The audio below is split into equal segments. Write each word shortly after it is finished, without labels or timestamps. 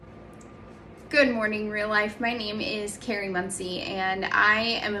Good morning, Real Life. My name is Carrie Muncie, and I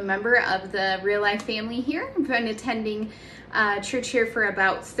am a member of the Real Life family here. I've been attending church here for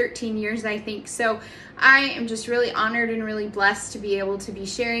about 13 years, I think. So I am just really honored and really blessed to be able to be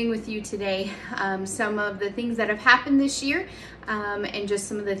sharing with you today some of the things that have happened this year and just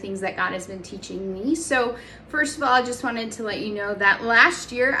some of the things that God has been teaching me. So first of all, I just wanted to let you know that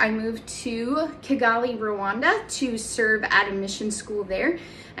last year I moved to Kigali, Rwanda to serve at a mission school there.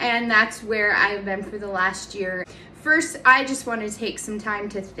 And that's where I've been for the last year. First, I just want to take some time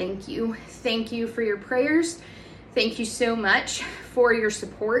to thank you. Thank you for your prayers. Thank you so much for your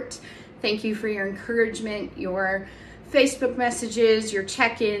support. Thank you for your encouragement, your Facebook messages, your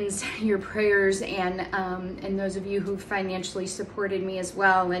check-ins, your prayers, and those of you who financially supported me as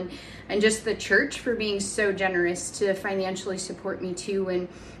well, and just the church for being so generous to financially support me too, and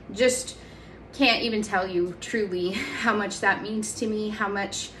just can't even tell you truly how much that means to me, how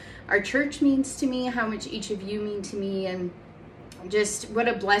much our church means to me, how much each of you mean to me, and just what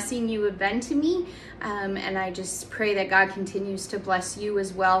a blessing you have been to me. And I just pray that God continues to bless you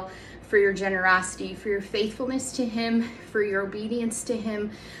as well for your generosity, for your faithfulness to Him, for your obedience to Him.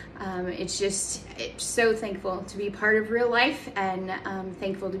 It's so thankful to be part of Real Life, and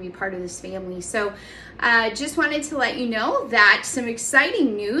thankful to be part of this family. So just wanted to let you know that some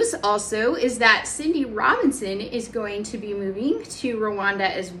exciting news also is that Cindy Robinson is going to be moving to Rwanda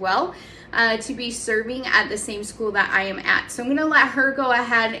as well, to be serving at the same school that I am at. So I'm going to let her go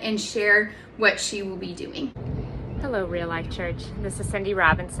ahead and share what she will be doing. Hello, Real Life Church. This is Cindy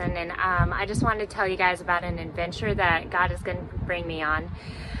Robinson, and I just wanted to tell you guys about an adventure that God is going to bring me on.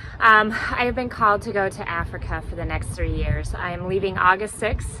 I have been called to go to Africa for the next 3 years. I am leaving August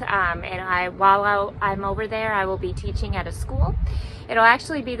 6th, and while I'm over there, I will be teaching at a school. It'll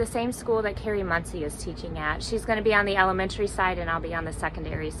actually be the same school that Carrie Muncie is teaching at. She's going to be on the elementary side, and I'll be on the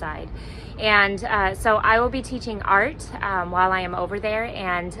secondary side. And so I will be teaching art while I am over there,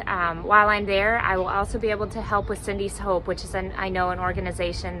 and while I'm there, I will also be able to help with Cindy's Hope, which is, an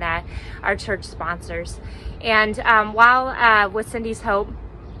organization that our church sponsors. And while with Cindy's Hope,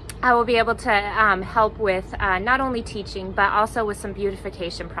 I will be able to help with not only teaching, but also with some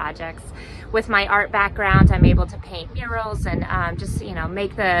beautification projects. With my art background, I'm able to paint murals and just,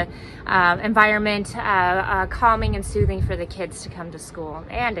 make the environment calming and soothing for the kids to come to school,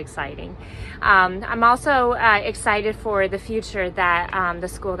 and exciting. I'm also excited for the future that the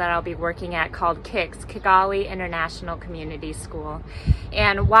school that I'll be working at, called KICS, Kigali International Community School.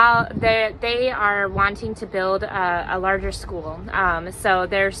 And while they are wanting to build a larger school, so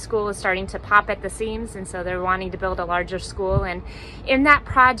their school is starting to pop at the seams, and so they're wanting to build a larger school. And in that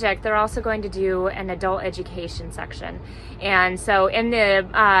project, they're also going to do an adult education section. And so in the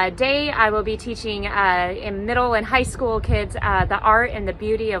day, I will be teaching in middle and high school kids the art and the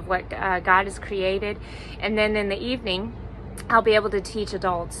beauty of what God has created. And then in the evening, I'll be able to teach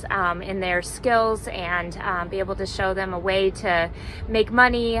adults in their skills and be able to show them a way to make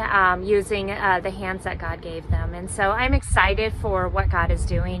money using the hands that God gave them. And so I'm excited for what God is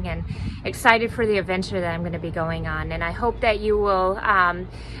doing, and excited for the adventure that I'm going to be going on. And I hope that you will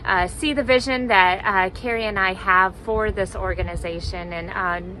see the vision that Carrie and I have for this organization,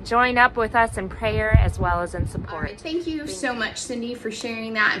 and join up with us in prayer as well as in support. All right. Thank you so much, Cindy, for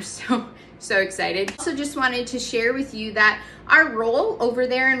sharing that. I'm so excited. Also just wanted to share with you that our role over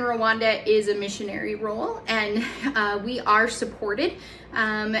there in Rwanda is a missionary role, and we are supported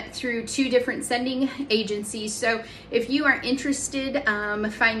through 2 different sending agencies. So if you are interested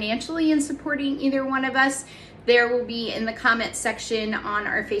financially in supporting either one of us, there will be in the comment section on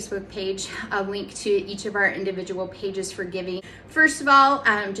our Facebook page a link to each of our individual pages for giving. First of all,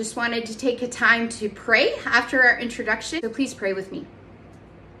 just wanted to take a time to pray after our introduction. So please pray with me.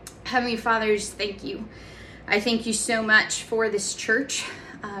 Heavenly Father, just thank you. I thank you so much for this church.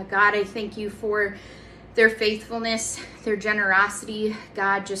 God, I thank you for their faithfulness, their generosity,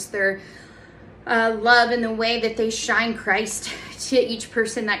 God, just their love and the way that they shine Christ to each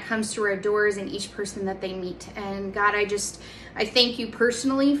person that comes through our doors and each person that they meet. And God, I thank you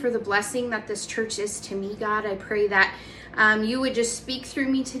personally for the blessing that this church is to me, God. I pray that you would just speak through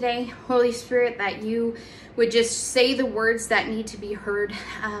me today, Holy Spirit, that you would just say the words that need to be heard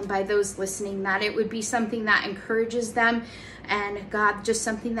by those listening, that it would be something that encourages them, and God, just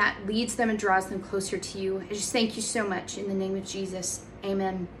something that leads them and draws them closer to you. I just thank you so much in the name of Jesus.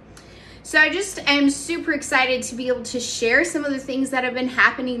 Amen. So I just am super excited to be able to share some of the things that have been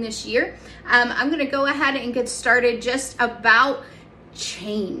happening this year. I'm going to go ahead and get started just about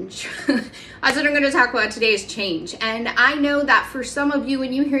change. That's what I'm going to talk about today, is change. And I know that for some of you,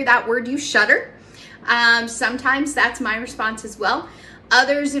 when you hear that word, you shudder. Sometimes that's my response as well.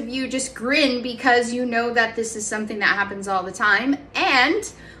 Others of you just grin because you know that this is something that happens all the time.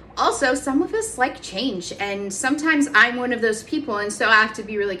 And also, some of us like change, and sometimes I'm one of those people, and so I have to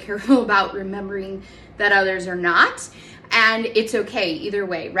be really careful about remembering that others are not, and it's okay either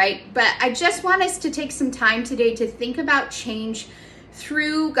way, right? But I just want us to take some time today to think about change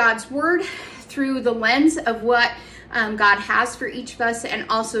through God's word, through the lens of what God has for each of us, and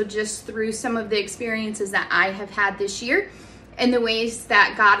also just through some of the experiences that I have had this year and the ways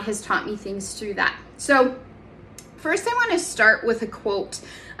that God has taught me things through that. So first, I want to start with a quote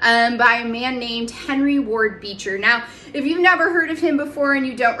by a man named Henry Ward Beecher. Now, if you've never heard of him before and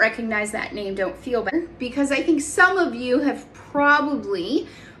you don't recognize that name, don't feel bad, because I think some of you have probably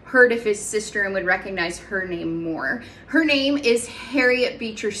heard of his sister and would recognize her name more. Her name is Harriet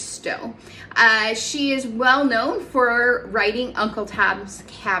Beecher Stowe. She is well known for writing Uncle Tom's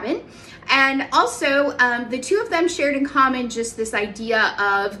Cabin. And also, the two of them shared in common just this idea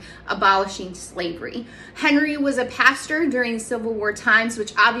of abolishing slavery. Henry was a pastor during the Civil War times,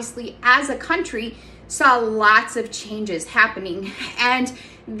 which obviously, as a country, saw lots of changes happening. And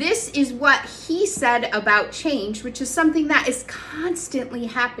this is what he said about change, which is something that is constantly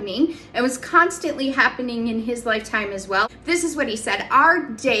happening and was constantly happening in his lifetime as well. This is what he said: "Our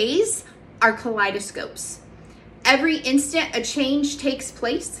days are kaleidoscopes. Every instant a change takes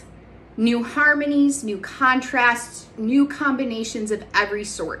place. New harmonies, new contrasts, new combinations of every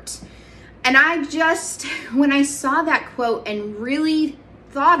sort." And I just, when I saw that quote and really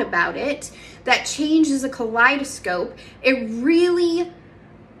thought about it, that change is a kaleidoscope, it really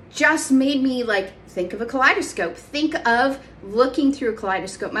just made me like think of a kaleidoscope. Think of looking through a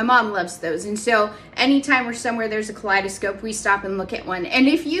kaleidoscope. My mom loves those. And so anytime we're somewhere there's a kaleidoscope, we stop and look at one. And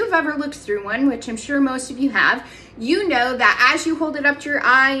if you've ever looked through one, which I'm sure most of you have, you know that as you hold it up to your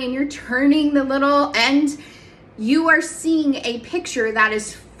eye and you're turning the little end, you are seeing a picture that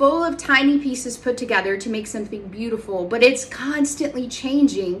is full of tiny pieces put together to make something beautiful, but it's constantly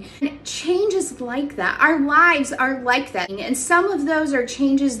changing. And change is like that. Our lives are like that. And some of those are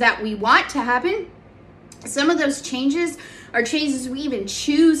changes that we want to happen. Some of those changes are changes we even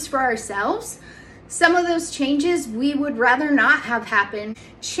choose for ourselves. Some of those changes we would rather not have happen.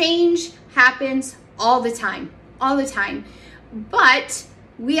 Change happens all the time. But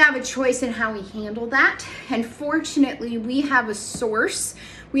we have a choice in how we handle that. And fortunately, we have a source.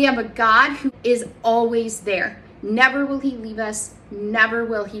 We have a God who is always there. Never will he leave us. Never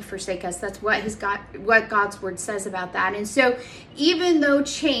will he forsake us. That's what God's word says about that. And so even though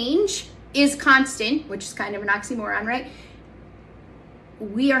change is constant, which is kind of an oxymoron, right?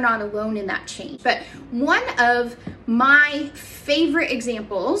 We are not alone in that change. But one of my favorite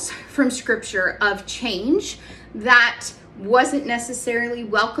examples from scripture of change that wasn't necessarily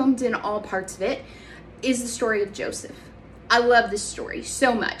welcomed in all parts of it is the story of Joseph. I love this story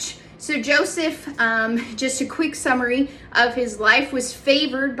so much. So Joseph, just a quick summary of his life, was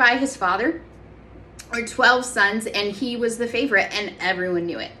favored by his father, or 12 sons, and he was the favorite, and everyone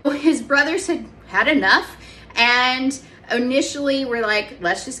knew it. His brothers had had enough, and initially were like,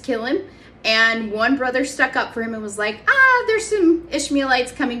 let's just kill him. And one brother stuck up for him and was like, there's some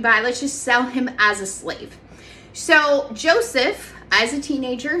Ishmaelites coming by. Let's just sell him as a slave. So Joseph, as a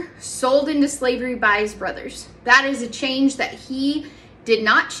teenager, sold into slavery by his brothers. That is a change that he did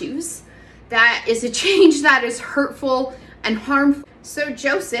not choose. That is a change that is hurtful and harmful. So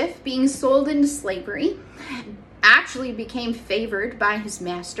Joseph, being sold into slavery, actually became favored by his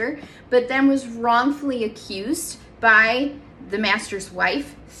master, but then was wrongfully accused by the master's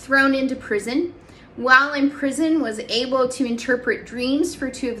wife, thrown into prison. While in prison, was able to interpret dreams for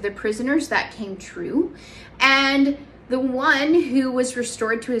two of the prisoners that came true. And the one who was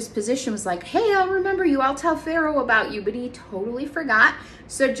restored to his position was like, hey, I'll remember you. I'll tell Pharaoh about you. But he totally forgot.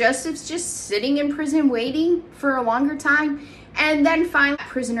 So Joseph's just sitting in prison waiting for a longer time. And then finally, the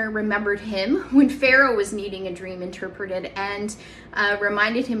prisoner remembered him when Pharaoh was needing a dream interpreted and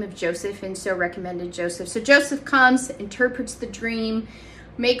reminded him of Joseph, and so recommended Joseph. So Joseph comes, interprets the dream,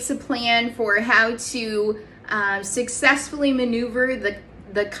 makes a plan for how to successfully maneuver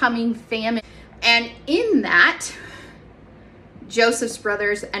the coming famine. And in that, Joseph's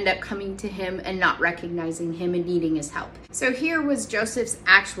brothers end up coming to him and not recognizing him and needing his help. So here was Joseph's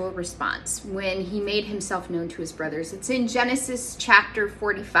actual response when he made himself known to his brothers. It's in Genesis chapter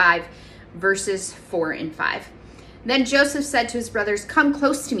 45, verses 4 and 5. Then Joseph said to his brothers, come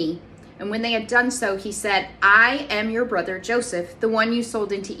close to me. And when they had done so, he said, I am your brother Joseph, the one you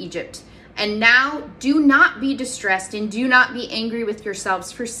sold into Egypt. And now do not be distressed and do not be angry with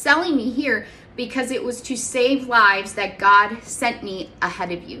yourselves for selling me here, because it was to save lives that God sent me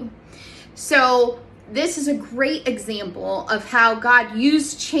ahead of you. So this is a great example of how God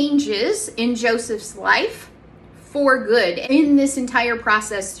used changes in Joseph's life for good. In this entire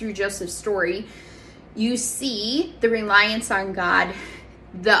process through Joseph's story, you see the reliance on God,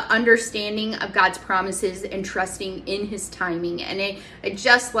 the understanding of God's promises, and trusting in his timing. And I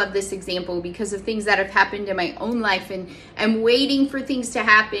just love this example because of things that have happened in my own life, and I'm waiting for things to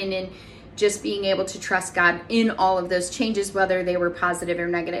happen, and just being able to trust God in all of those changes, whether they were positive or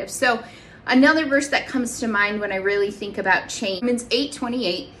negative. So another verse that comes to mind when I really think about change, Romans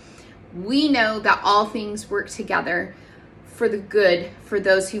 8:28, we know that all things work together for the good for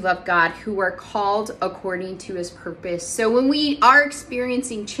those who love God, who are called according to his purpose. So when we are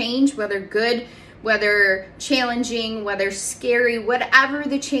experiencing change, whether good, whether challenging, whether scary, whatever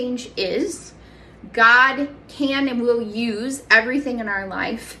the change is, God can and will use everything in our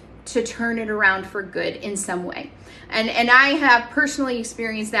life to turn it around for good in some way. And I have personally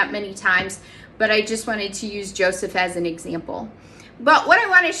experienced that many times, but I just wanted to use Joseph as an example. But what I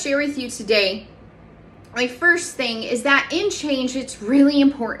want to share with you today, my first thing is that in change, it's really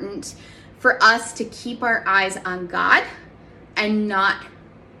important for us to keep our eyes on God and not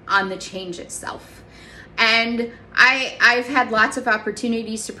on the change itself. And I've had lots of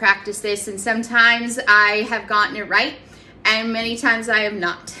opportunities to practice this, and sometimes I have gotten it right, and many times I have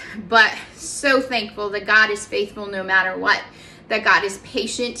not. But so thankful that God is faithful no matter what, that God is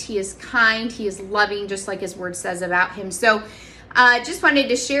patient, he is kind, he is loving, just like his word says about him. So just wanted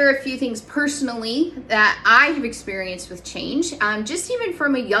to share a few things personally that I have experienced with change. Just even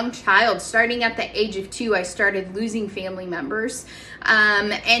from a young child, starting at the age of 2, I started losing family members.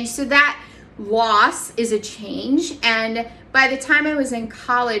 And so that loss is a change. And by the time I was in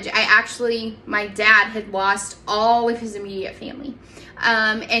college, my dad had lost all of his immediate family.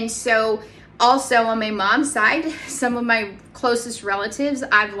 And so also on my mom's side, some of my closest relatives,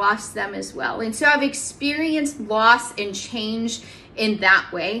 I've lost them as well. And so I've experienced loss and change in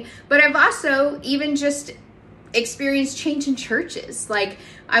that way. But I've also even just experienced change in churches. Like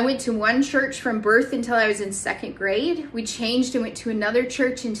I went to one church from birth until I was in 2nd grade. We changed and went to another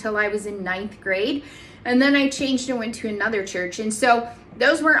church until I was in 9th grade. And then I changed and went to another church. And so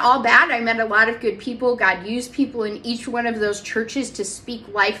those weren't all bad. I met a lot of good people. God used people in each one of those churches to speak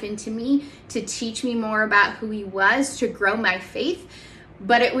life into me, to teach me more about who he was, to grow my faith.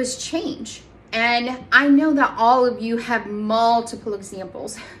 But it was change. And I know that all of you have multiple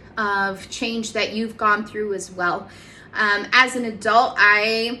examples of change that you've gone through as well. As an adult,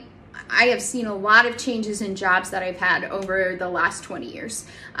 I have seen a lot of changes in jobs that I've had over the last 20 years.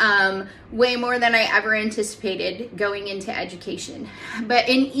 Way more than I ever anticipated going into education. But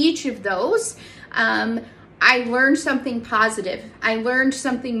in each of those, I learned something positive. I learned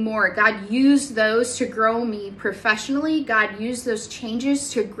something more. God used those to grow me professionally. God used those changes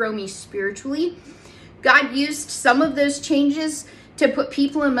to grow me spiritually. God used some of those changes to put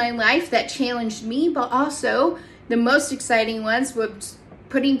people in my life that challenged me, but also the most exciting ones was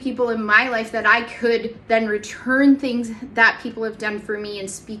putting people in my life that I could then return things that people have done for me, and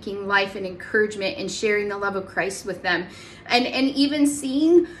speaking life and encouragement and sharing the love of Christ with them. And even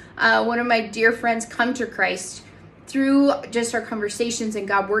seeing one of my dear friends come to Christ through just our conversations and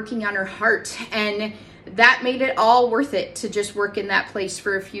God working on her heart. And that made it all worth it to just work in that place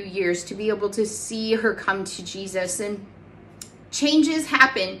for a few years, to be able to see her come to Jesus. And changes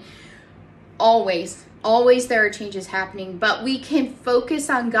happen always. Always there are changes happening, but we can focus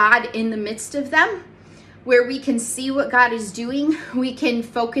on God in the midst of them, where we can see what God is doing. We can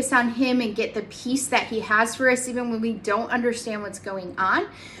focus on him and get the peace that he has for us, even when we don't understand what's going on.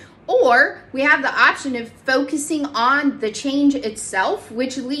 Or we have the option of focusing on the change itself,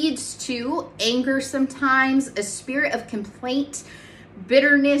 which leads to anger sometimes, a spirit of complaint,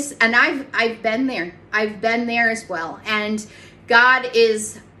 bitterness. And I've been there. I've been there as well. And God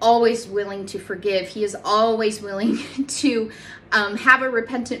is always willing to forgive. He is always willing to have a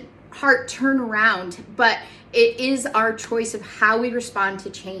repentant heart turn around, but it is our choice of how we respond to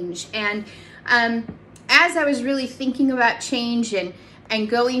change. And as I was really thinking about change and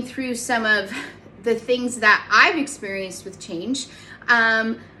going through some of the things that I've experienced with change,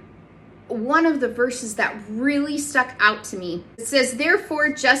 one of the verses that really stuck out to me, it says,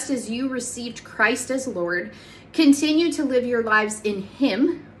 "Therefore, just as you received Christ as Lord, continue to live your lives in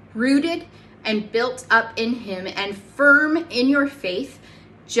him, rooted and built up in him and firm in your faith,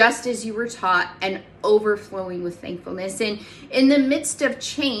 just as you were taught, and overflowing with thankfulness." And in the midst of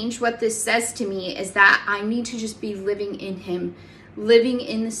change, what this says to me is that I need to just be living in him, living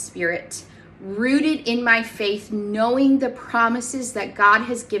in the Spirit, rooted in my faith, knowing the promises that God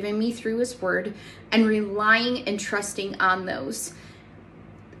has given me through his word, and relying and trusting on those.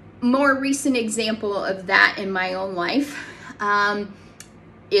 more recent example of that in my own life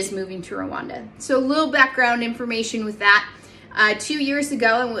is moving to Rwanda. So a little background information with that. 2 years ago,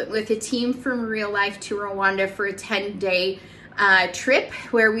 I went with a team from Real Life to Rwanda for a 10-day trip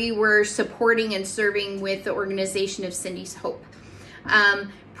where we were supporting and serving with the organization of Cindy's Hope.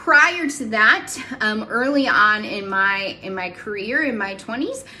 Prior to that, early on in my career, in my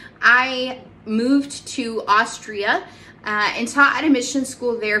 20s, I moved to Austria and taught at a mission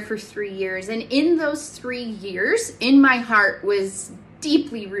school there for 3 years. And in those 3 years, in my heart was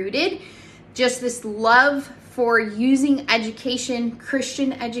deeply rooted just this love for using education,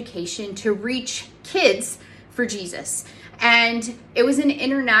 Christian education, to reach kids for Jesus. And it was an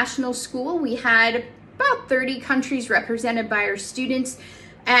international school. We had about 30 countries represented by our students.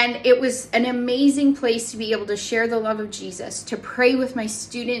 And it was an amazing place to be able to share the love of Jesus, to pray with my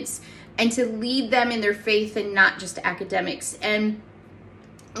students, and to lead them in their faith and not just academics. And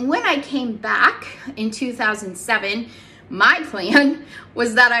when I came back in 2007, my plan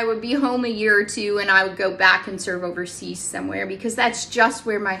was that I would be home a year or two and I would go back and serve overseas somewhere, because that's just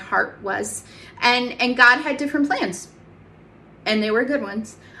where my heart was. And God had different plans, and they were good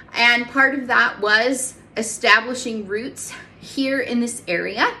ones. And part of that was establishing roots here in this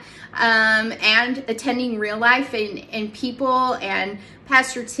area, and attending Real Life and people and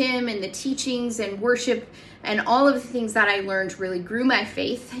Pastor Tim and the teachings and worship and all of the things that I learned really grew my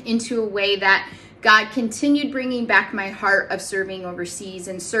faith into a way that God continued bringing back my heart of serving overseas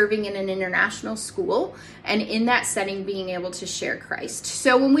and serving in an international school, and in that setting being able to share Christ.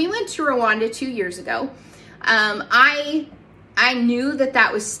 So when we went to Rwanda 2 years ago, I knew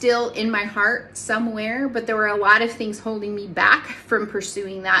that was still in my heart somewhere, but there were a lot of things holding me back from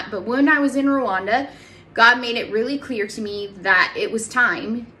pursuing that. But when I was in Rwanda, God made it really clear to me that it was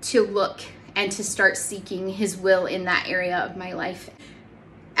time to look and to start seeking His will in that area of my life.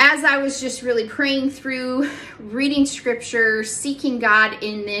 As I was just really praying through, reading scripture, seeking God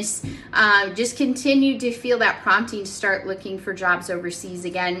in this, just continued to feel that prompting to start looking for jobs overseas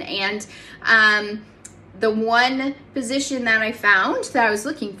again. And the one position that I found that I was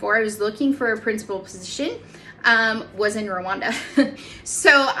looking for a principal position, was in Rwanda. So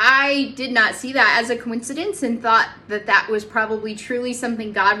I did not see that as a coincidence and thought that was probably truly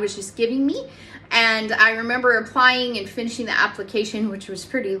something God was just giving me. And I remember applying and finishing the application, which was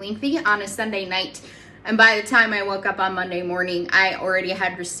pretty lengthy, on a Sunday night. And by the time I woke up on Monday morning, I already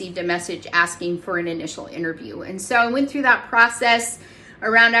had received a message asking for an initial interview. And so I went through that process.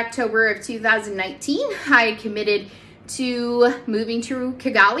 Around October of 2019, I had committed to moving to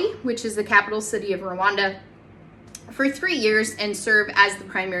Kigali, which is the capital city of Rwanda, for 3 years and serve as the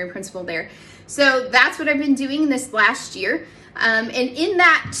primary principal there. So that's what I've been doing this last year. And in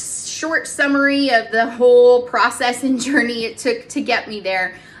that short summary of the whole process and journey it took to get me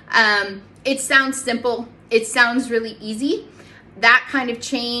there, it sounds simple. It sounds really easy. That kind of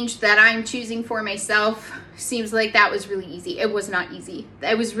change that I'm choosing for myself seems like that was really easy. It was not easy.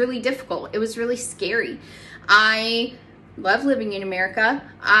 It was really difficult. It was really scary. I love living in America.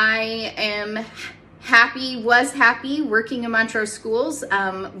 I am was happy working in Montrose Schools.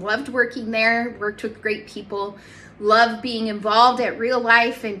 Loved working there, worked with great people. Loved being involved at Real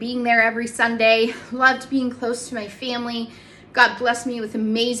Life and being there every Sunday. Loved being close to my family. God blessed me with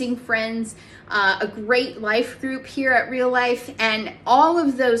amazing friends, a great life group here at Real Life, and all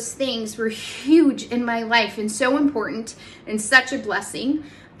of those things were huge in my life and so important and such a blessing.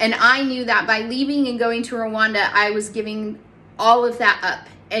 And I knew that by leaving and going to Rwanda, I was giving all of that up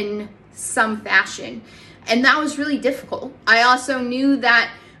in some fashion. And that was really difficult. I also knew that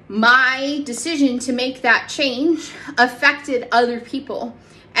my decision to make that change affected other people.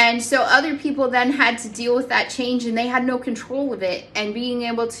 And so other people then had to deal with that change, and they had no control of it. And being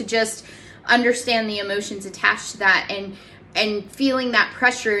able to just understand the emotions attached to that and feeling that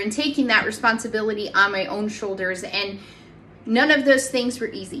pressure and taking that responsibility on my own shoulders. And none of those things were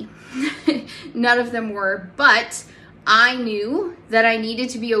easy. None of them were. But I knew that I needed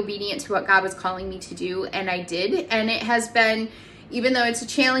to be obedient to what God was calling me to do, and I did. And it has been, even though it's a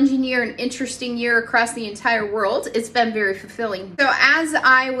challenging year, an interesting year across the entire world, it's been very fulfilling. So as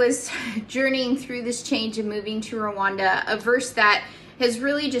I was journeying through this change and moving to Rwanda, a verse that has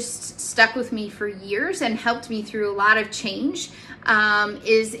really just stuck with me for years and helped me through a lot of change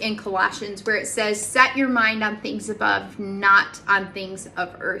is in Colossians, where it says, "Set your mind on things above, not on things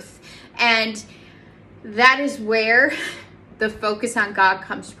of earth." And that is where the focus on God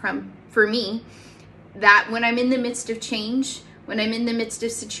comes from for me, that when I'm in the midst of change, when I'm in the midst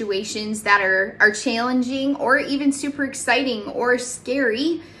of situations that are challenging or even super exciting or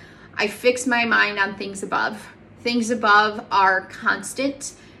scary, I fix my mind on things above. Things above are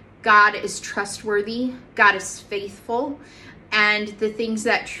constant, God is trustworthy, God is faithful, and the things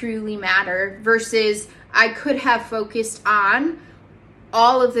that truly matter, versus I could have focused on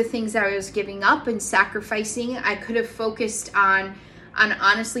all of the things that I was giving up and sacrificing. I could have focused on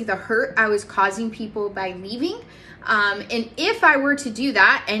honestly the hurt I was causing people by leaving. And if I were to do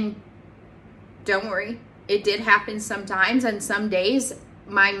that, and don't worry, it did happen sometimes, and some days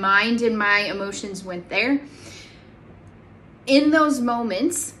my mind and my emotions went there. In those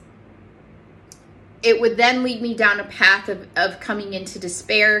moments, it would then lead me down a path of coming into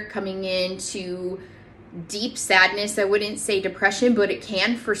despair, coming into deep sadness. I wouldn't say depression, but it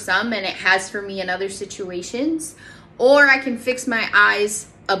can for some, and it has for me in other situations. Or I can fix my eyes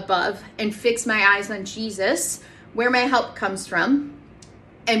above and fix my eyes on Jesus, where my help comes from,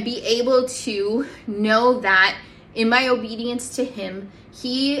 and be able to know that in my obedience to him,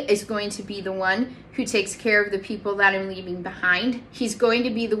 he is going to be the one who takes care of the people that I'm leaving behind. He's going to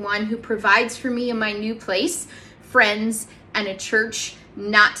be the one who provides for me in my new place, friends and a church,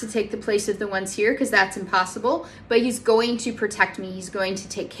 not to take the place of the ones here, because that's impossible, but he's going to protect me. He's going to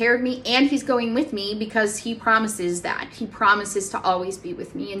take care of me, and he's going with me because he promises that. He promises to always be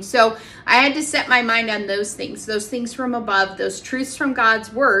with me. And so I had to set my mind on those things from above, those truths from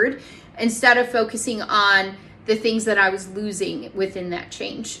God's word, instead of focusing on the things that I was losing within that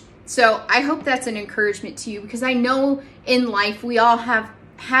change. So I hope that's an encouragement to you, because I know in life we all have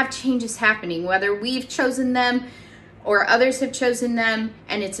changes happening, whether we've chosen them or others have chosen them,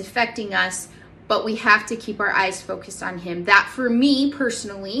 and it's affecting us, but we have to keep our eyes focused on him. That, for me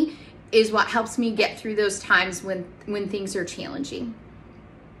personally, is what helps me get through those times when things are challenging.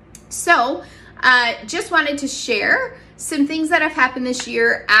 So just wanted to share some things that have happened this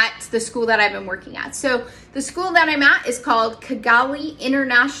year at the school that I've been working at. So the school that I'm at is called Kigali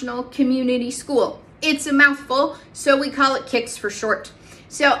International Community School. It's a mouthful, so we call it KICS for short.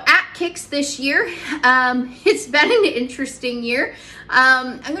 So at KICS this year, it's been an interesting year.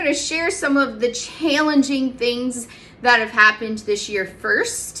 I'm going to share some of the challenging things that have happened this year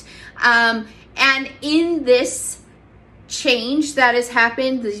first. And in this change that has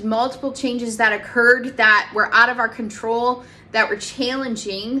happened, these multiple changes that occurred that were out of our control, that were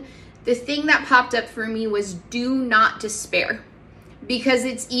challenging, the thing that popped up for me was do not despair. Because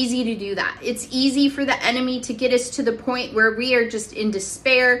it's easy to do that. It's easy for the enemy to get us to the point where we are just in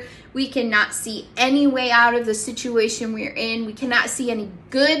despair. We cannot see any way out of the situation we're in. We cannot see any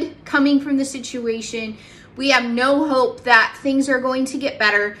good coming from the situation. We have no hope that things are going to get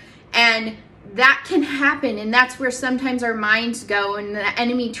better. And that can happen. And that's where sometimes our minds go, and the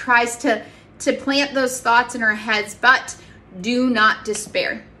enemy tries to plant those thoughts in our heads. But do not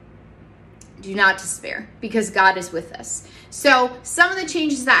despair. Do not despair, because God is with us. So some of the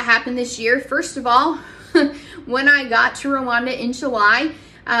changes that happened this year, first of all, when I got to Rwanda in July,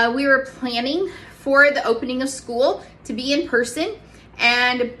 we were planning for the opening of school to be in person.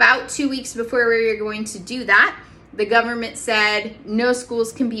 And about 2 weeks before we were going to do that, the government said no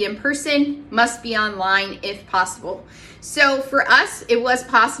schools can be in person, must be online if possible. So for us, it was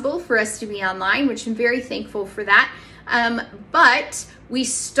possible for us to be online, which I'm very thankful for that. But we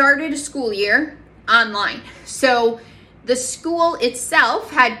started a school year online. So the school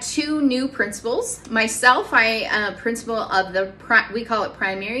itself had 2 new principals. Myself, I am principal of we call it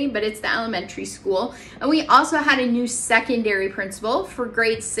primary, but it's the elementary school. And we also had a new secondary principal for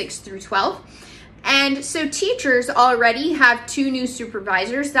grades 6 through 12. And so teachers already have 2 new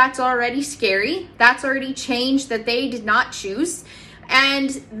supervisors. That's already scary. That's already change that they did not choose. And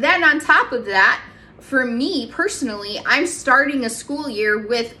then on top of that, for me personally, I'm starting a school year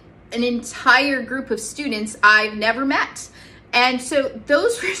with an entire group of students I've never met. And so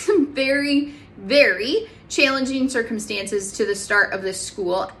those were some very, very challenging circumstances to the start of this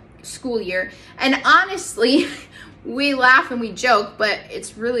school year. And honestly, we laugh and we joke, but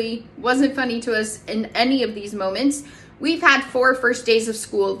it's really wasn't funny to us in any of these moments. We've had 4 first days of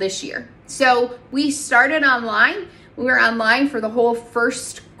school this year. So we started online. We were online for the whole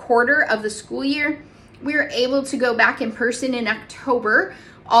first quarter of the school year. We were able to go back in person in October,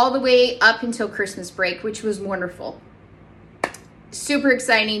 all the way up until Christmas break, which was wonderful. Super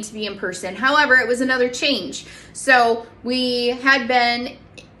exciting to be in person. However, it was another change. So we had been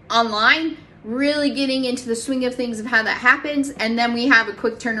online, really getting into the swing of things of how that happens, and then we have a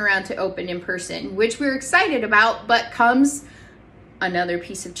quick turnaround to open in person, which we're excited about, but comes another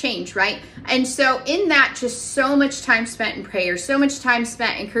piece of change, right? And so in that, just so much time spent in prayer, so much time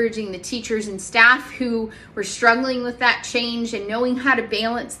spent encouraging the teachers and staff who were struggling with that change, and knowing how to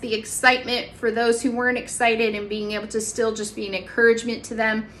balance the excitement for those who weren't excited and being able to still just be an encouragement to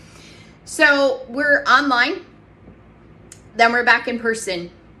them. So we're online, then we're back in person.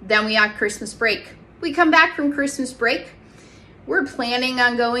 Then we had Christmas break. We come back from Christmas break. We're planning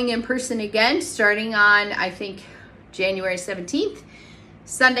on going in person again, starting on, I think, January 17th.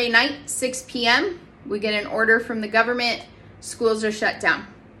 Sunday night, 6 p.m., we get an order from the government. Schools are shut down.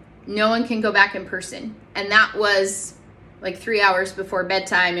 No one can go back in person. And that was like 3 hours before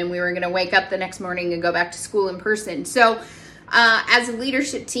bedtime, and we were going to wake up the next morning and go back to school in person. So as a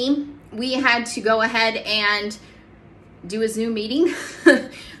leadership team, we had to go ahead and do a Zoom meeting.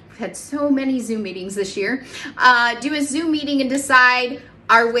 We've had so many Zoom meetings this year. Do a Zoom meeting and decide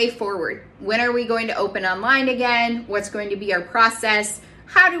our way forward. When are we going to open online again? What's going to be our process?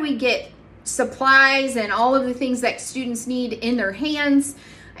 How do we get supplies and all of the things that students need in their hands?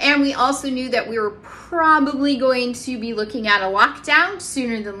 And we also knew that we were probably going to be looking at a lockdown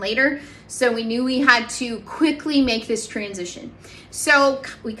sooner than later. So we knew we had to quickly make this transition. So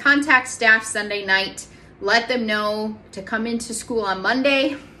we contact staff Sunday night, let them know to come into school on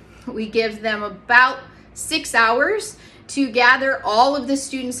Monday. We give them about 6 hours to gather all of the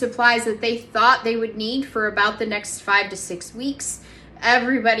student supplies that they thought they would need for about the next 5 to 6 weeks.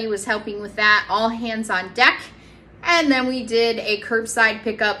 Everybody was helping with that, all hands on deck. And then we did a curbside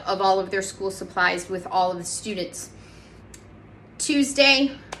pickup of all of their school supplies with all of the students.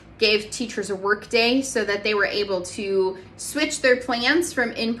 Tuesday, gave teachers a work day so that they were able to switch their plans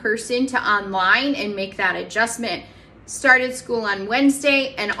from in-person to online and make that adjustment. Started school on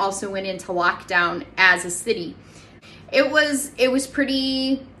Wednesday and also went into lockdown as a city. It was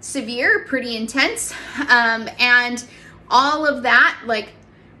pretty severe, pretty intense, and all of that, like,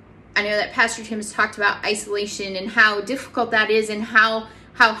 I know that Pastor Tim has talked about isolation and how difficult that is and how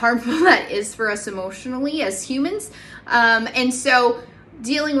harmful that is for us emotionally as humans. And so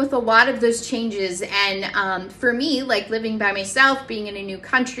dealing with a lot of those changes, and for me, like living by myself, being in a new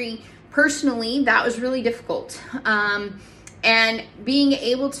country, personally, that was really difficult. And being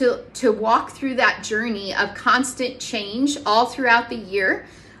able to walk through that journey of constant change all throughout the year,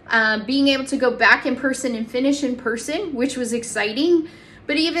 being able to go back in person and finish in person, which was exciting.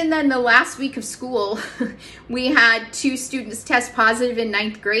 But even then, the last week of school, we had 2 students test positive in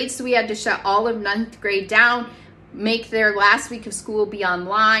 9th grade, so we had to shut all of 9th grade down, make their last week of school be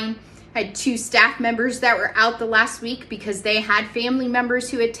online. I had 2 staff members that were out the last week because they had family members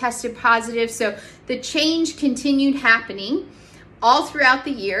who had tested positive. So the change continued happening all throughout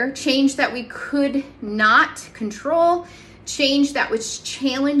the year, change that we could not control, change that was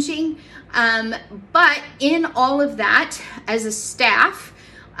challenging. But in all of that, as a staff,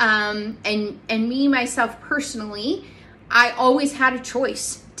 and me, myself personally, I always had a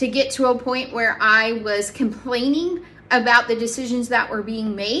choice to get to a point where I was complaining about the decisions that were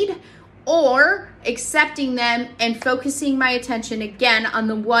being made, or accepting them and focusing my attention again on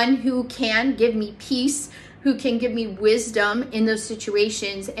the one who can give me peace, who can give me wisdom in those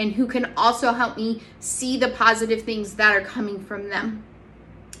situations, and who can also help me see the positive things that are coming from them.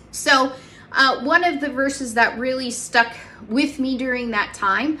 So one of the verses that really stuck with me during that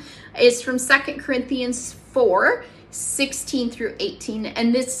time is from 2 Corinthians 4, 16 through 18.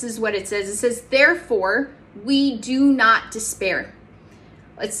 And this is what it says. It says, "Therefore, we do not despair."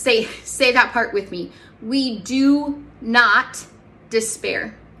 Let's say that part with me. We do not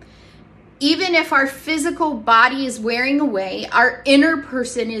despair. Even if our physical body is wearing away, our inner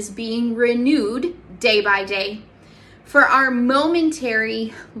person is being renewed day by day. For our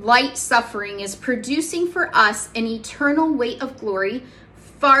momentary light suffering is producing for us an eternal weight of glory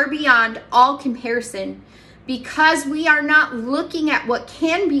far beyond all comparison, because we are not looking at what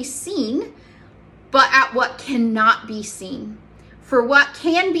can be seen, but at what cannot be seen. For what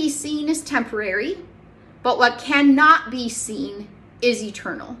can be seen is temporary, but what cannot be seen is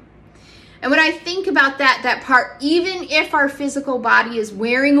eternal. And when I think about that part, even if our physical body is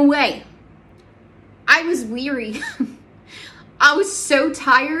wearing away, I was weary. I was so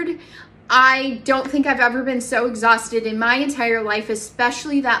tired. I don't think I've ever been so exhausted in my entire life,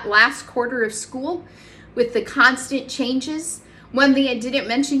 especially that last quarter of school with the constant changes. One thing I didn't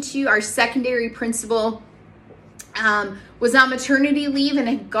mention to you, our secondary principal was on maternity leave and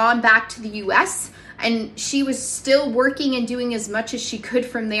had gone back to the US, and she was still working and doing as much as she could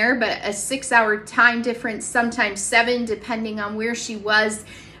from there, but a 6-hour time difference, sometimes 7, depending on where she was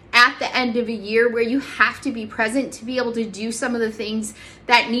at the end of a year, where you have to be present to be able to do some of the things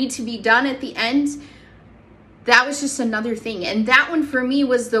that need to be done at the end. That was just another thing. And that one for me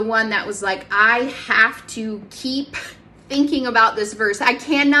was the one that was like, I have to keep thinking about this verse. I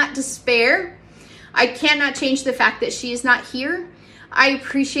cannot despair. I cannot change the fact that she is not here. I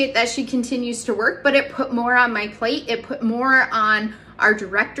appreciate that she continues to work, but it put more on my plate. It put more on our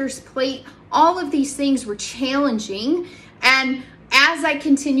director's plate. All of these things were challenging. And as I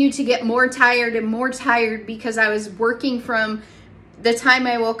continued to get more tired and more tired because I was working from the time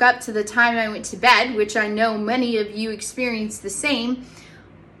I woke up to the time I went to bed, which I know many of you experienced the same,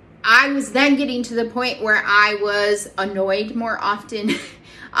 I was then getting to the point where I was annoyed more often.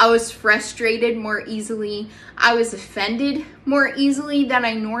 I was frustrated more easily. I was offended more easily than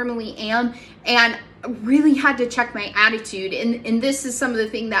I normally am, and really had to check my attitude. And this is some of the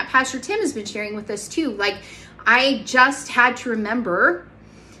thing that Pastor Tim has been sharing with us too. Like, I just had to remember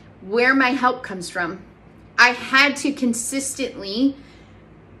where my help comes from. I had to consistently,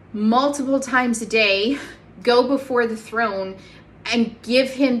 multiple times a day, go before the throne and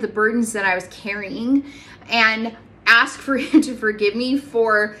give him the burdens that I was carrying and ask for him to forgive me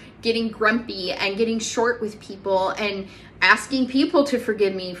for getting grumpy and getting short with people, and asking people to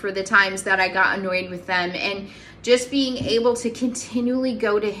forgive me for the times that I got annoyed with them, and just being able to continually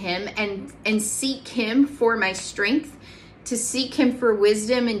go to him and seek him for my strength, to seek him for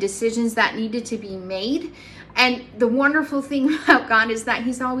wisdom and decisions that needed to be made. And the wonderful thing about God is that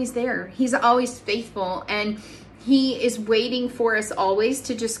he's always there. He's always faithful, and he is waiting for us always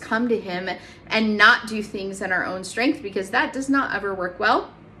to just come to him and not do things in our own strength, because that does not ever work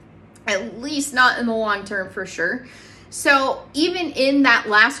well, at least not in the long term for sure. So even in that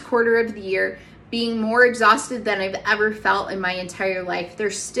last quarter of the year, being more exhausted than I've ever felt in my entire life,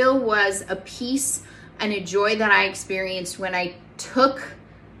 there still was a peace and a joy that I experienced when I took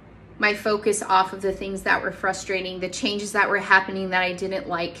my focus off of the things that were frustrating, the changes that were happening that I didn't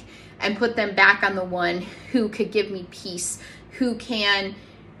like, and put them back on the one who could give me peace, who can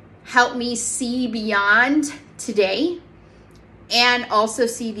help me see beyond today and also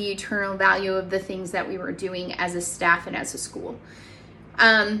see the eternal value of the things that we were doing as a staff and as a school.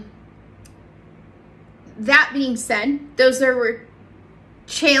 That being said, those were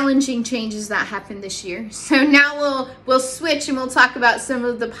challenging changes that happened this year. So now we'll switch and we'll talk about some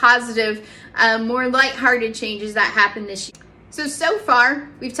of the positive, more lighthearted changes that happened this year. So far,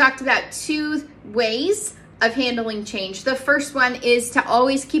 we've talked about 2 ways of handling change. The first one is to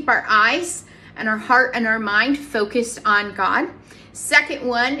always keep our eyes and our heart and our mind focused on God. Second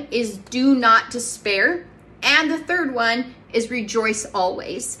one is do not despair. And the third one is rejoice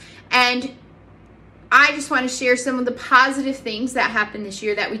always. And I just want to share some of the positive things that happened this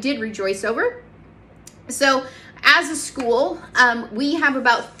year that we did rejoice over. So as a school, we have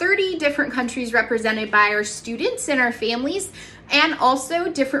about 30 different countries represented by our students and our families, and also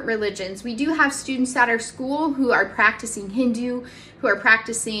different religions. We do have students at our school who are practicing Hindu, who are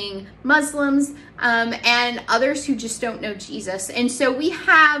practicing Muslims, and others who just don't know Jesus. And so we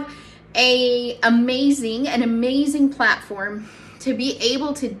have an amazing platform to be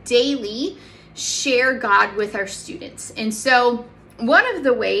able to daily share God with our students. And so one of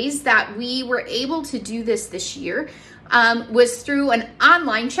the ways that we were able to do this year was through an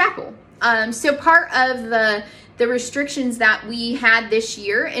online chapel. So part of the restrictions that we had this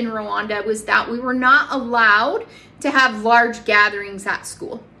year in Rwanda was that we were not allowed to have large gatherings at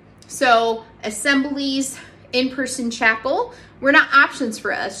school. So assemblies, in-person chapel were not options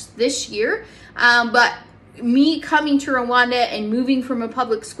for us this year. But me coming to Rwanda and moving from a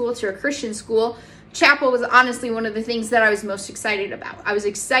public school to a Christian school, chapel was honestly one of the things that I was most excited about. I was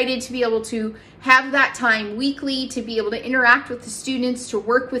excited to be able to have that time weekly, to be able to interact with the students, to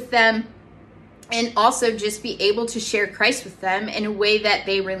work with them, and also just be able to share Christ with them in a way that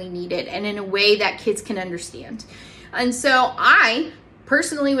they really needed and in a way that kids can understand. And so I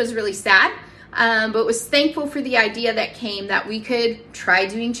personally was really sad, but was thankful for the idea that came that we could try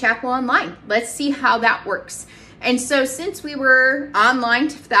doing chapel online. Let's see how that works. And so since we were online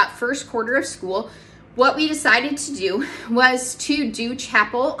for that first quarter of school, what we decided to do was to do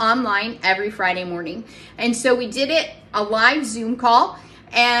chapel online every Friday morning. And so we did it a live Zoom call.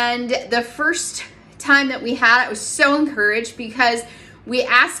 And the first time that we had it, I was so encouraged because we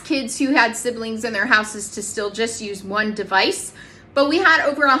asked kids who had siblings in their houses to still just use one device. But we had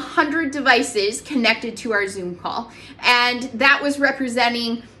over 100 devices connected to our Zoom call. And that was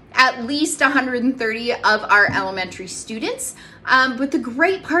representing at least 130 of our elementary students. But the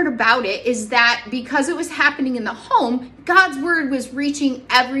great part about it is that because it was happening in the home, God's word was reaching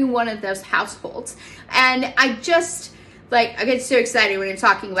every one of those households. And I get so excited when I'm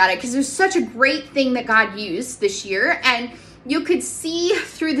talking about it because it was such a great thing that God used this year. And you could see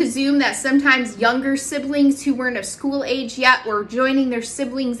through the Zoom that sometimes younger siblings who weren't of school age yet were joining their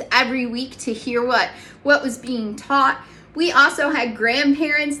siblings every week to hear what was being taught. We also had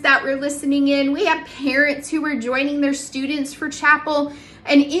grandparents that were listening in. We had parents who were joining their students for chapel.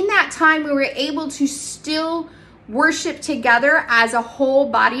 And in that time, we were able to still worship together as a whole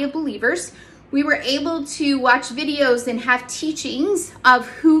body of believers we were able to watch videos and have teachings of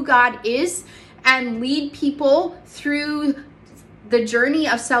who God is and lead people through the journey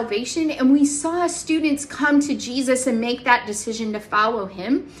of salvation. And we saw students come to Jesus and make that decision to follow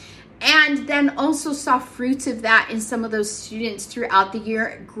him. And then also saw fruits of that in some of those students throughout the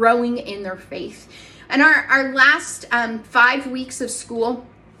year growing in their faith. And our last 5 weeks of school,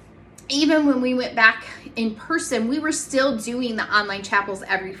 even when we went back in person, we were still doing the online chapels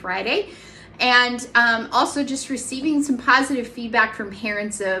every Friday. And also just receiving some positive feedback from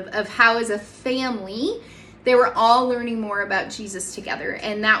parents of how as a family, they were all learning more about Jesus together.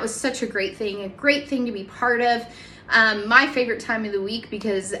 And that was such a great thing to be part of. My favorite time of the week,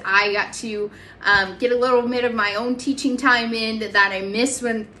 because I got to get a little bit of my own teaching time in that I miss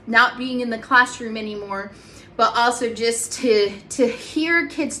when not being in the classroom anymore, but also just to hear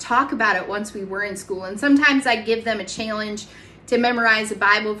kids talk about it once we were in school. And sometimes I give them a challenge to memorize a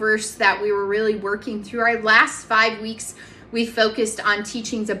Bible verse that we were really working through. Our last 5 weeks, we focused on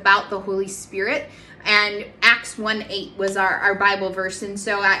teachings about the Holy Spirit. And Acts 1:8 was our Bible verse. And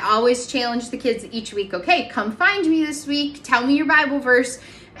so I always challenge the kids each week, okay, come find me this week, tell me your Bible verse.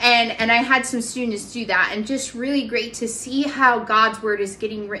 And I had some students do that. And just really great to see how God's word is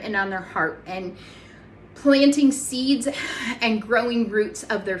getting written on their heart and planting seeds and growing roots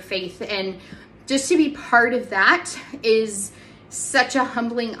of their faith. And just to be part of that is such a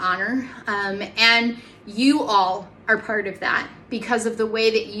humbling honor. And you all are part of that because of the way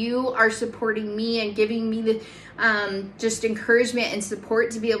that you are supporting me and giving me the just encouragement and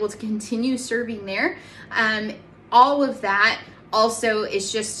support to be able to continue serving there. All of that also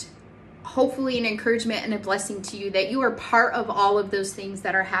is just hopefully an encouragement and a blessing to you that you are part of all of those things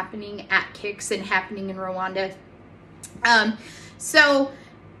that are happening at KICS and happening in Rwanda. So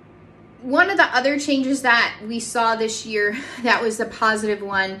one of the other changes that we saw this year that was a positive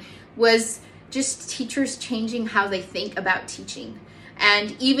one was just teachers changing how they think about teaching.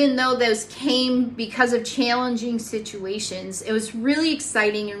 And even though those came because of challenging situations, it was really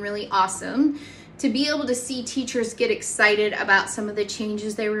exciting and really awesome to be able to see teachers get excited about some of the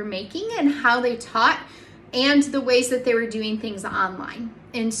changes they were making and how they taught and the ways that they were doing things online.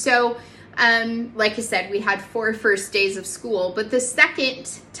 And so, like I said, we had 4 first days of school, but the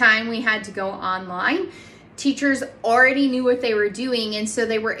second time we had to go online, teachers already knew what they were doing, and so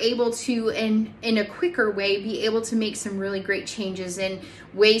they were able to, in a quicker way, be able to make some really great changes and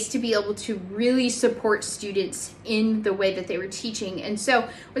ways to be able to really support students in the way that they were teaching. And so I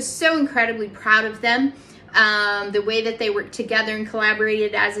was so incredibly proud of them, the way that they worked together and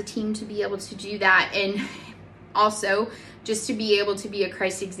collaborated as a team to be able to do that, and also just to be able to be a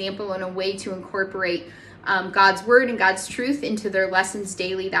Christ example and a way to incorporate God's word and God's truth into their lessons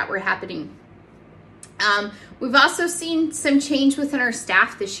daily that were happening. We've also seen some change within our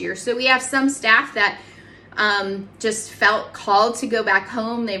staff this year. So we have some staff that just felt called to go back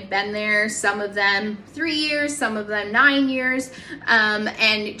home. They've been there, some of them 3 years, some of them 9 years,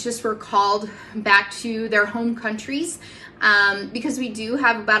 and just were called back to their home countries because we do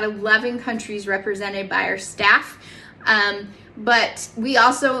have about 11 countries represented by our staff. But we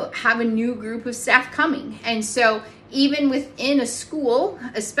also have a new group of staff coming. And so even within a school,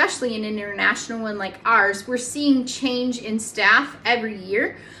 especially an international one like ours, we're seeing change in staff every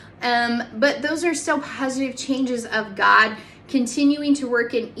year. But those are still positive changes of God continuing to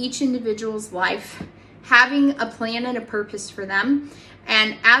work in each individual's life, having a plan and a purpose for them.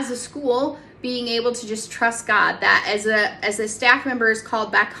 And as a school, being able to just trust God that as a staff member is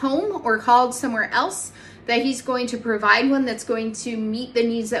called back home or called somewhere else, that he's going to provide one that's going to meet the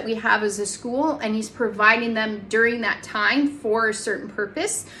needs that we have as a school, and he's providing them during that time for a certain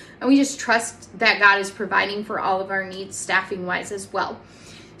purpose. And we just trust that God is providing for all of our needs staffing wise as well.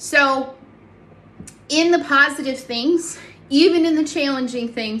 So in the positive things, even in the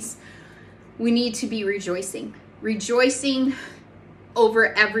challenging things, we need to be rejoicing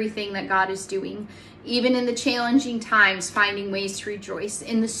over everything that God is doing. Even in the challenging times, finding ways to rejoice.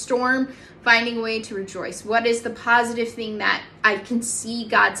 In the storm, finding a way to rejoice. What is the positive thing that I can see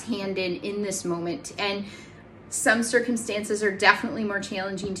God's hand in this moment? And some circumstances are definitely more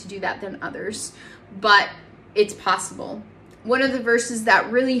challenging to do that than others, but it's possible. One of the verses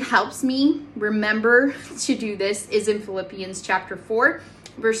that really helps me remember to do this is in Philippians chapter 4,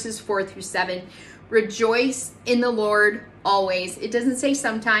 verses 4 through 7. Rejoice in the Lord always. It doesn't say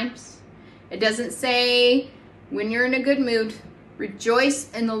sometimes. It doesn't say when you're in a good mood. Rejoice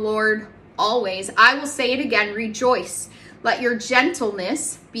in the Lord always. I will say it again, rejoice. Let your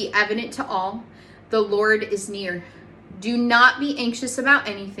gentleness be evident to all. The Lord is near. Do not be anxious about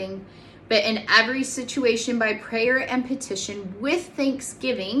anything, but in every situation by prayer and petition with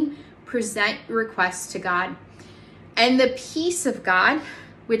thanksgiving, present requests to God. And the peace of God,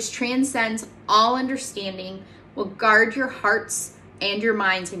 which transcends all understanding, will guard your hearts and your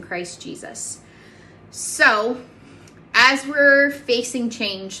minds in Christ Jesus. So, as we're facing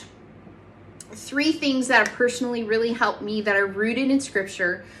change, 3 things that have personally really helped me that are rooted in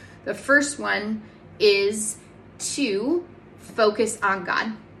Scripture. The first one is to focus on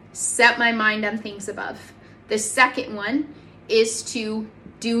God. Set my mind on things above. The second one is to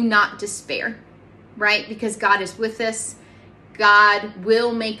do not despair, right? Because God is with us. God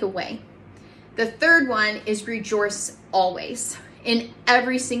will make a way. The third one is rejoice always in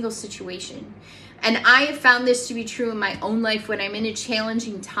every single situation. And I have found this to be true in my own life when I'm in a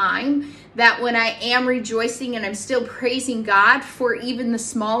challenging time, that when I am rejoicing and I'm still praising God for even the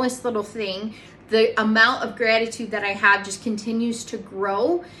smallest little thing, the amount of gratitude that I have just continues to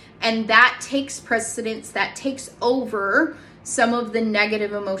grow. And that takes precedence, that takes over some of the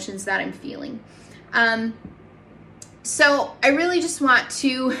negative emotions that I'm feeling. So I really just want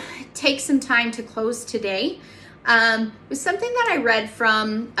to take some time to close today with something that I read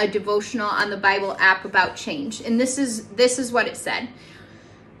from a devotional on the Bible app about change. And this is what it said.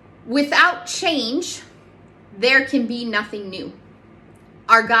 Without change, there can be nothing new.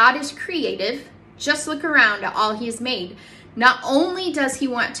 Our God is creative. Just look around at all he has made. Not only does he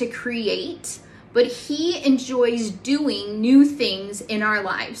want to create, but he enjoys doing new things in our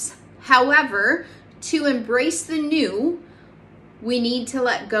lives. However, to embrace the new, we need to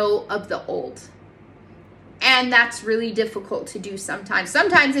let go of the old. And that's really difficult to do sometimes.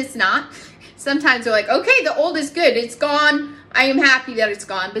 Sometimes it's not. Sometimes we're like, okay, the old is good. It's gone. I am happy that it's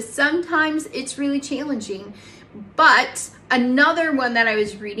gone. But sometimes it's really challenging. But another one that I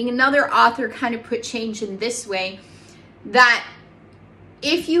was reading, another author kind of put change in this way, that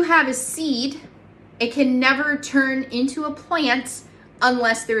if you have a seed, it can never turn into a plant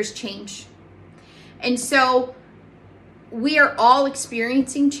unless there's change. And so we are all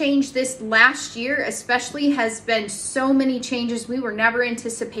experiencing change. This last year especially has been so many changes we were never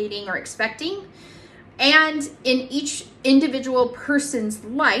anticipating or expecting. And in each individual person's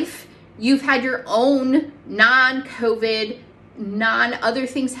life, you've had your own non-COVID, non-other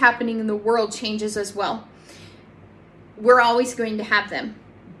things happening in the world changes as well. We're always going to have them.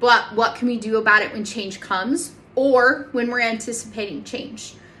 But what can we do about it when change comes or when we're anticipating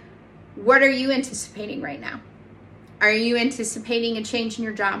change? What are you anticipating right now? Are you anticipating a change in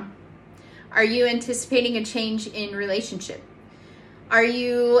your job? Are you anticipating a change in relationship? Are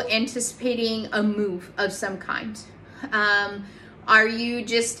you anticipating a move of some kind? Are you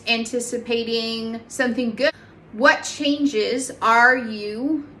just anticipating something good? What changes are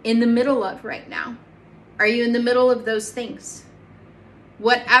you in the middle of right now? Are you in the middle of those things?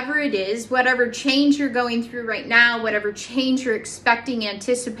 Whatever it is, whatever change you're going through right now, whatever change you're expecting,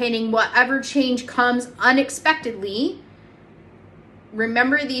 anticipating, whatever change comes unexpectedly,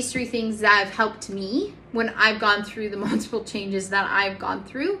 remember these 3 things that have helped me when I've gone through the multiple changes that I've gone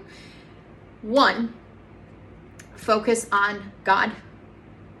through. 1, focus on God.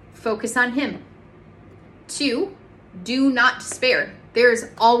 Focus on him. 2, do not despair. There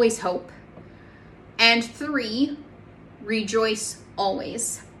is always hope. And 3, rejoice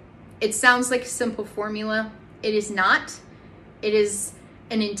always. It sounds like a simple formula. It is not. It is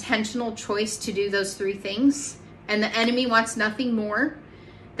an intentional choice to do those 3 things. And the enemy wants nothing more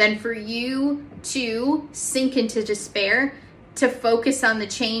than for you to sink into despair, to focus on the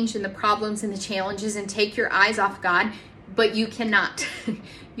change and the problems and the challenges and take your eyes off God. But you cannot.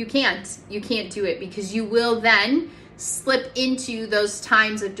 You can't. You can't do it, because you will then slip into those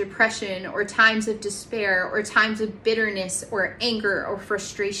times of depression or times of despair or times of bitterness or anger or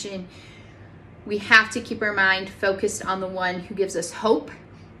frustration. We have to keep our mind focused on the one who gives us hope,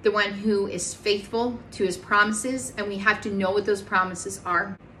 the one who is faithful to his promises, and we have to know what those promises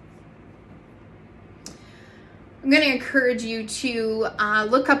are. I'm going to encourage you to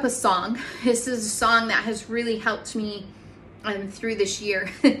look up a song. This is a song that has really helped me through this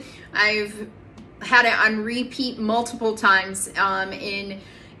year. I've had it on repeat multiple times in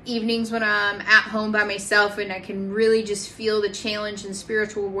evenings when I'm at home by myself, and I can really just feel the challenge and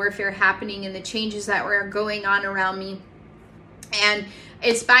spiritual warfare happening and the changes that are going on around me. And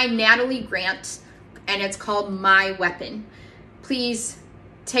it's by Natalie Grant, and it's called My Weapon. Please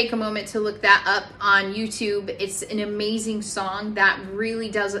take a moment to look that up on YouTube. It's an amazing song that really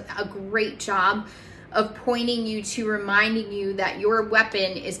does a great job of pointing you to, reminding you that your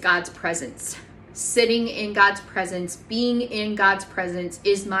weapon is God's presence. Sitting in God's presence, being in God's presence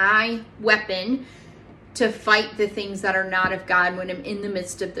is my weapon to fight the things that are not of God when I'm in the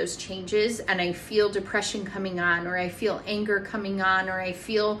midst of those changes and I feel depression coming on, or I feel anger coming on, or I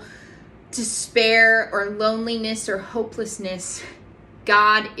feel despair or loneliness or hopelessness,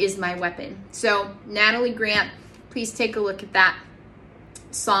 God is my weapon. So Natalie Grant, please take a look at that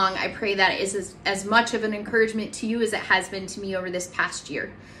song. I pray that it is as much of an encouragement to you as it has been to me over this past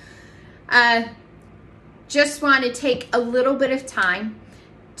year. Just want to take a little bit of time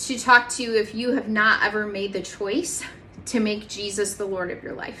to talk to you if you have not ever made the choice to make Jesus the Lord of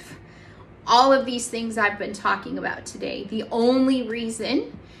your life. All of these things I've been talking about today, the only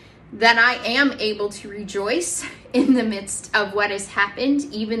reason that I am able to rejoice in the midst of what has happened,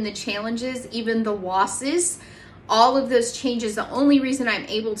 even the challenges, even the losses, all of those changes, the only reason I'm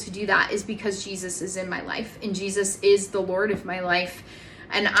able to do that is because Jesus is in my life and Jesus is the Lord of my life.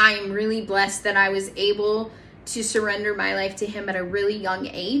 And I am really blessed that I was able to surrender my life to him at a really young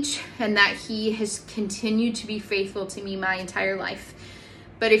age and that he has continued to be faithful to me my entire life.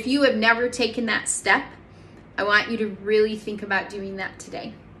 But if you have never taken that step, I want you to really think about doing that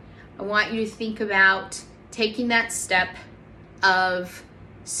today. I want you to think about taking that step of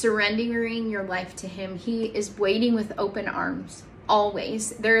surrendering your life to him. He is waiting with open arms,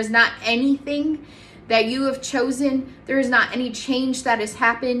 always. There is not anything that you have chosen. There is not any change that has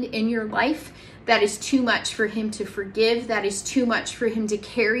happened in your life that is too much for him to forgive, that is too much for him to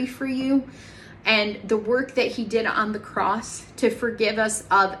carry for you. And the work that he did on the cross to forgive us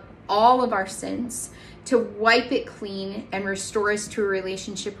of all of our sins, to wipe it clean and restore us to a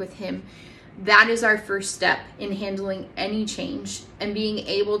relationship with him, that is our first step in handling any change and being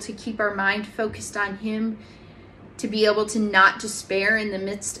able to keep our mind focused on him, to be able to not despair in the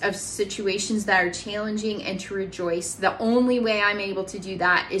midst of situations that are challenging and to rejoice. The only way I'm able to do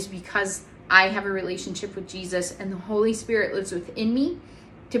that is because I have a relationship with Jesus and the Holy Spirit lives within me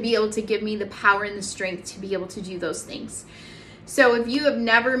to be able to give me the power and the strength to be able to do those things. So if you have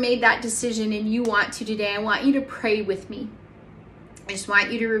never made that decision and you want to today, I want you to pray with me. I just want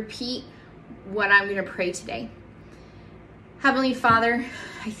you to repeat what I'm going to pray today. Heavenly Father,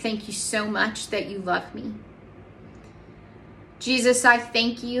 I thank you so much that you love me. Jesus, I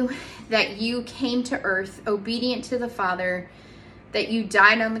thank you that you came to earth obedient to the Father, that you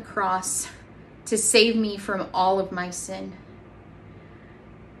died on the cross to save me from all of my sin.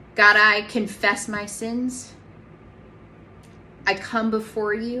 God, I confess my sins. I come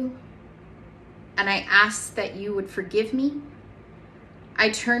before you and I ask that you would forgive me. I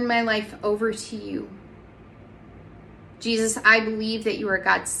turn my life over to you. Jesus, I believe that you are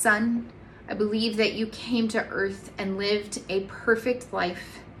God's Son. I believe that you came to earth and lived a perfect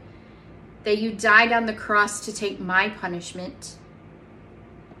life, that you died on the cross to take my punishment,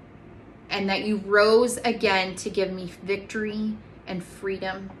 and that you rose again to give me victory and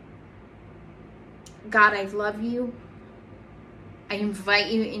freedom. God, I love you. I invite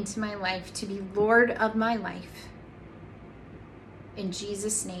you into my life to be Lord of my life. In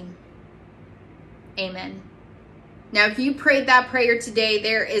Jesus' name, amen. Now, if you prayed that prayer today,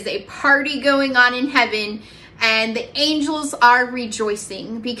 there is a party going on in heaven and the angels are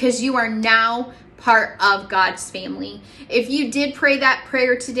rejoicing because you are now part of God's family. If you did pray that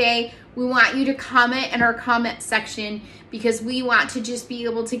prayer today, we want you to comment in our comment section because we want to just be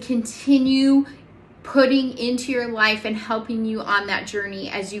able to continue putting into your life and helping you on that journey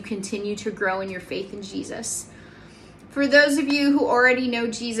as you continue to grow in your faith in Jesus. For those of you who already know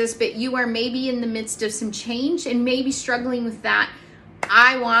Jesus, but you are maybe in the midst of some change and maybe struggling with that,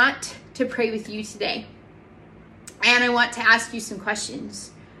 I want to pray with you today. And I want to ask you some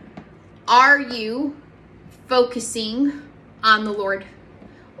questions. Are you focusing on the Lord?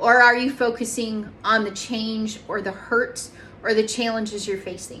 Or are you focusing on the change or the hurt or the challenges you're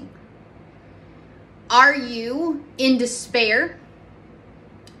facing? Are you in despair?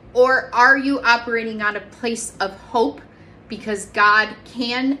 Or are you operating out of a place of hope because God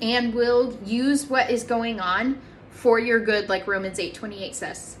can and will use what is going on for your good, like Romans 8:28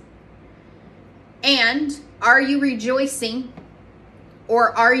 says? And are you rejoicing,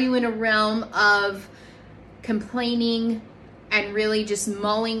 or are you in a realm of complaining and really just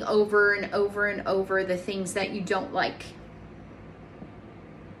mulling over and over and over the things that you don't like?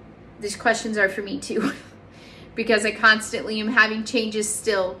 These questions are for me too. Because I constantly am having changes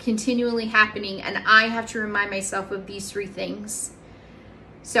still continually happening, and I have to remind myself of these three things.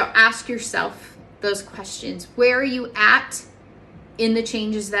 So ask yourself those questions. Where are you at in the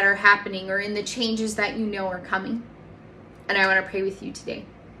changes that are happening or in the changes that you know are coming? And I want to pray with you today.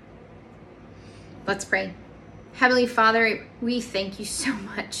 Let's pray. Heavenly Father, we thank you so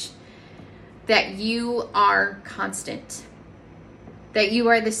much that you are constant, that you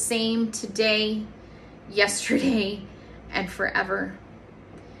are the same today, yesterday, and forever.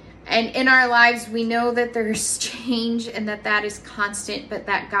 And in our lives, we know that there's change and that is constant, but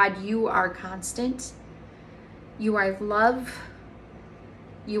that God, you are constant. You are love.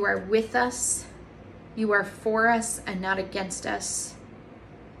 You are with us. You are for us and not against us.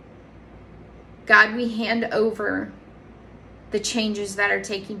 God, we hand over the changes that are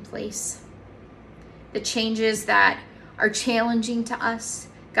taking place, the changes that are challenging to us.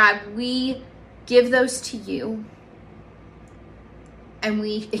 God, we give those to you and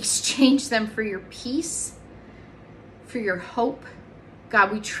we exchange them for your peace, for your hope.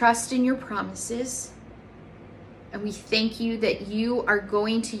 God, we trust in your promises and we thank you that you are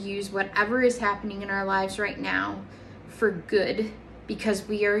going to use whatever is happening in our lives right now for good, because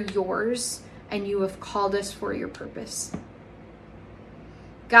we are yours and you have called us for your purpose.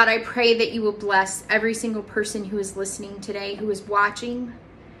 God, I pray that you will bless every single person who is listening today, who is watching.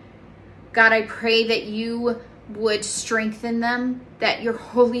 God, I pray that you would strengthen them, that your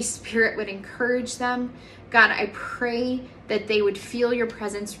Holy Spirit would encourage them. God, I pray that they would feel your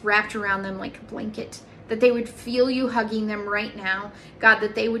presence wrapped around them like a blanket, that they would feel you hugging them right now. God,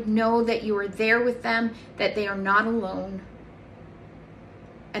 that they would know that you are there with them, that they are not alone,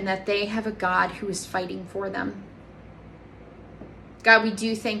 and that they have a God who is fighting for them. God, we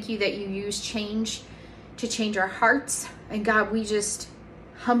do thank you that you use change to change our hearts. And God, we just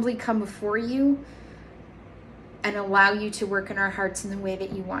humbly come before you and allow you to work in our hearts in the way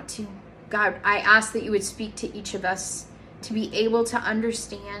that you want to. God, I ask that you would speak to each of us to be able to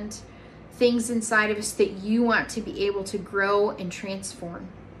understand things inside of us that you want to be able to grow and transform.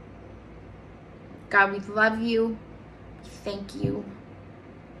 God, we love you. We thank you.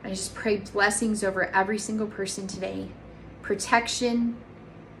 I just pray blessings over every single person today. Protection,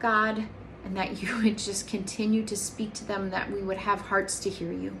 God, and that you would just continue to speak to them, that we would have hearts to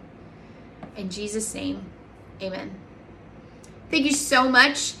hear you. In Jesus' name, amen. Thank you so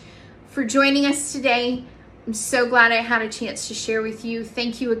much for joining us today. I'm so glad I had a chance to share with you.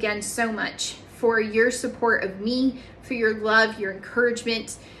 Thank you again so much for your support of me, for your love, your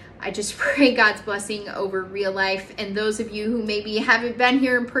encouragement. I just pray God's blessing over Real Life. And those of you who maybe haven't been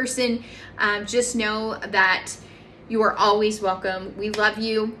here in person, just know that you are always welcome. We love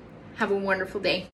you. Have a wonderful day.